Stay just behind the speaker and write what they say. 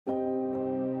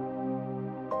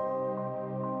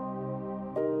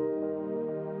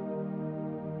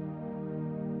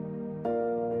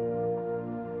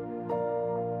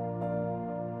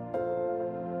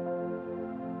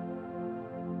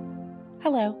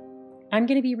Hello, I'm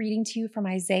going to be reading to you from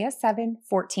Isaiah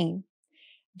 7:14.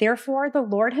 Therefore, the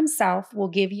Lord himself will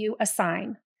give you a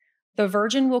sign. The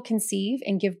virgin will conceive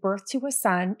and give birth to a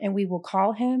son, and we will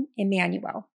call him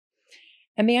Emmanuel.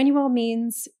 Emmanuel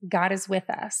means God is with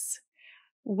us,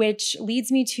 which leads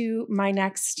me to my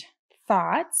next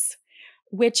thoughts,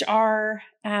 which are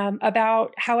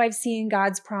about how I've seen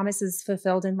God's promises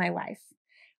fulfilled in my life.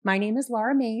 My name is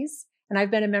Lara Mays, and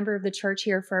I've been a member of the church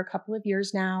here for a couple of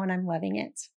years now, and I'm loving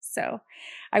it. So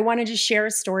I wanted to share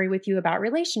a story with you about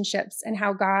relationships and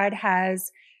how God has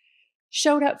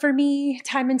showed up for me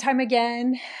time and time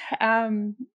again,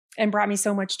 and brought me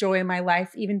so much joy in my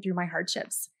life, even through my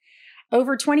hardships.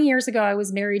 Over 20 years ago, I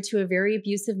was married to a very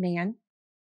abusive man.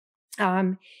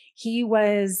 He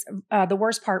was, the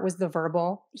worst part was the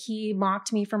verbal. He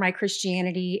mocked me for my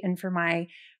Christianity and for my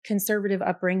conservative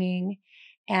upbringing,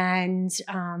 and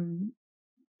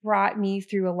brought me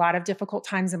through a lot of difficult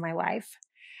times in my life.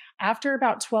 After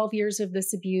about 12 years of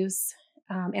this abuse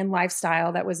and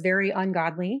lifestyle that was very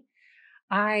ungodly,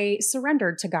 I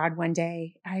surrendered to God one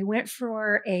day. I went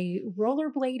for a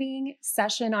rollerblading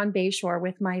session on Bayshore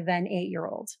with my then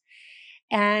 8-year-old.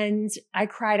 And I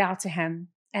cried out to him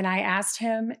and I asked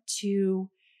him to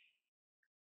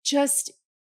just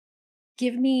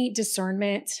give me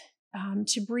discernment,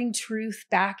 to bring truth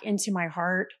back into my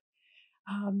heart,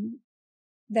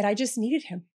 that I just needed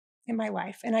him in my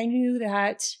life. And I knew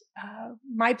that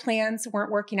my plans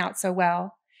weren't working out so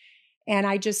well. And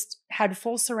I just had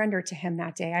full surrender to him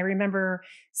that day. I remember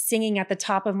singing at the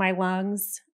top of my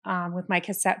lungs with my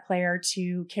cassette player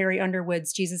to Carrie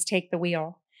Underwood's Jesus Take the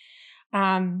Wheel.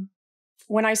 When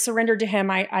I surrendered to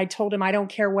him, I told him, I don't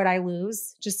care what I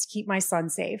lose, just keep my son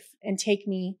safe and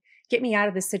get me out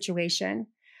of this situation.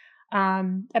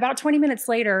 About 20 minutes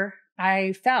later,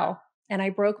 I fell and I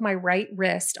broke my right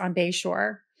wrist on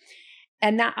Bayshore.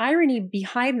 And that irony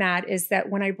behind that is that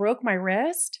when I broke my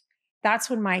wrist, that's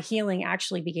when my healing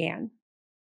actually began.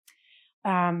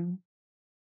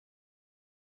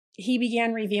 He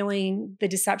began revealing the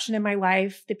deception in my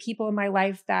life, the people in my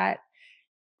life that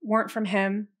weren't from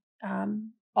him,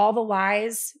 all the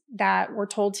lies that were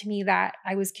told to me that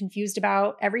I was confused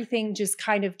about. Everything just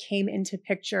kind of came into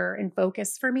picture and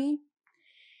focus for me.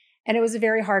 And it was a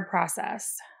very hard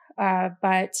process,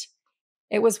 but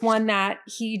it was one that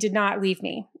he did not leave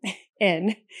me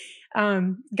in.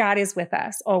 God is with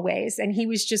us always. And he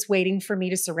was just waiting for me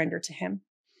to surrender to him,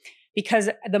 because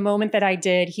the moment that I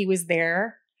did, he was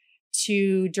there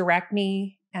to direct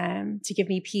me, to give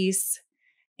me peace,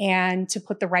 and to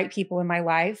put the right people in my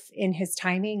life in his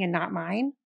timing and not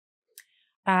mine.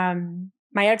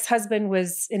 My ex-husband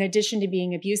was, in addition to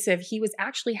being abusive, he was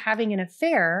actually having an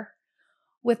affair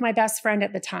with my best friend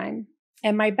at the time.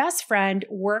 And my best friend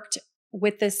worked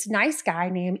with this nice guy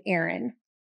named Aaron,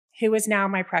 who is now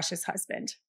my precious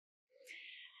husband.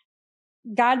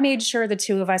 God made sure the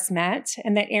two of us met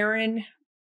and that Aaron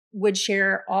would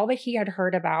share all that he had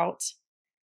heard about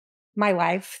my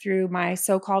life through my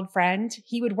so-called friend.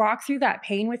 He would walk through that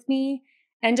pain with me,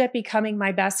 end up becoming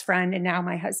my best friend and now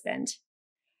my husband.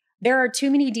 There are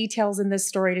too many details in this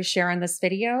story to share on this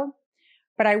video,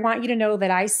 but I want you to know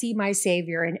that I see my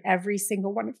Savior in every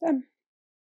single one of them.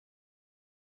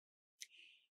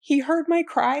 He heard my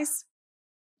cries,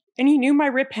 and he knew my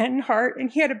repentant heart,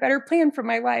 and he had a better plan for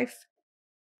my life.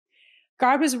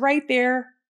 God was right there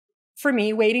for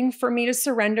me, waiting for me to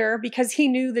surrender, because he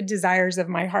knew the desires of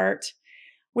my heart,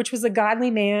 which was a godly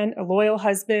man, a loyal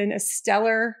husband, a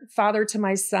stellar father to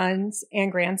my sons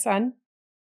and grandson.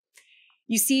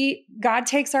 You see, God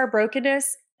takes our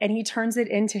brokenness and he turns it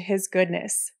into his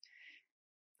goodness.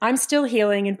 I'm still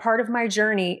healing, and part of my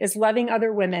journey is loving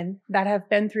other women that have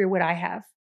been through what I have.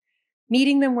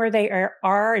 Meeting them where they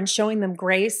are and showing them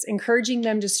grace, encouraging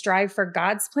them to strive for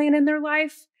God's plan in their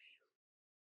life,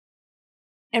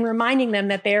 and reminding them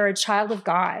that they are a child of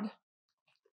God.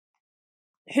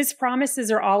 His promises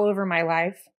are all over my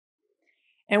life.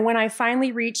 And when I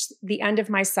finally reached the end of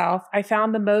myself, I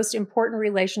found the most important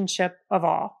relationship of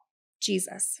all,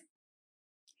 Jesus.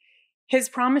 His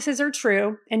promises are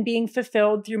true and being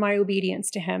fulfilled through my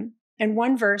obedience to him. And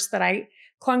one verse that I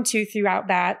clung to throughout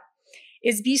that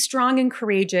is, be strong and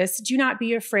courageous. Do not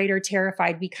be afraid or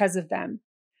terrified because of them.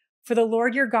 For the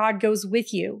Lord your God goes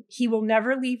with you. He will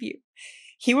never leave you.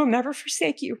 He will never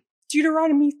forsake you.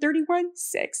 Deuteronomy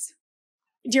 31:6.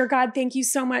 Dear God, thank you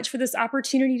so much for this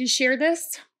opportunity to share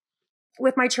this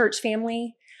with my church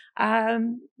family.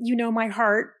 You know my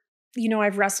heart. You know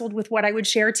I've wrestled with what I would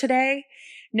share today,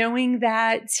 knowing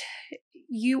that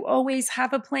you always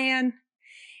have a plan.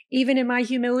 Even in my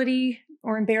humility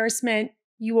or embarrassment,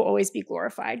 you will always be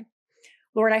glorified.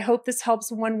 Lord, I hope this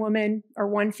helps one woman or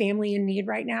one family in need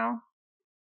right now.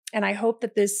 And I hope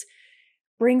that this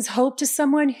brings hope to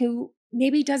someone who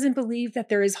maybe doesn't believe that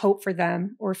there is hope for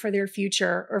them or for their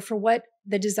future or for what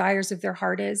the desires of their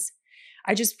heart is.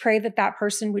 I just pray that that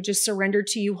person would just surrender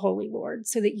to you, Holy Lord,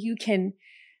 so that you can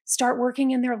start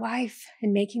working in their life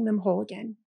and making them whole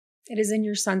again. It is in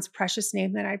your Son's precious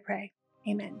name that I pray.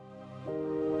 Amen.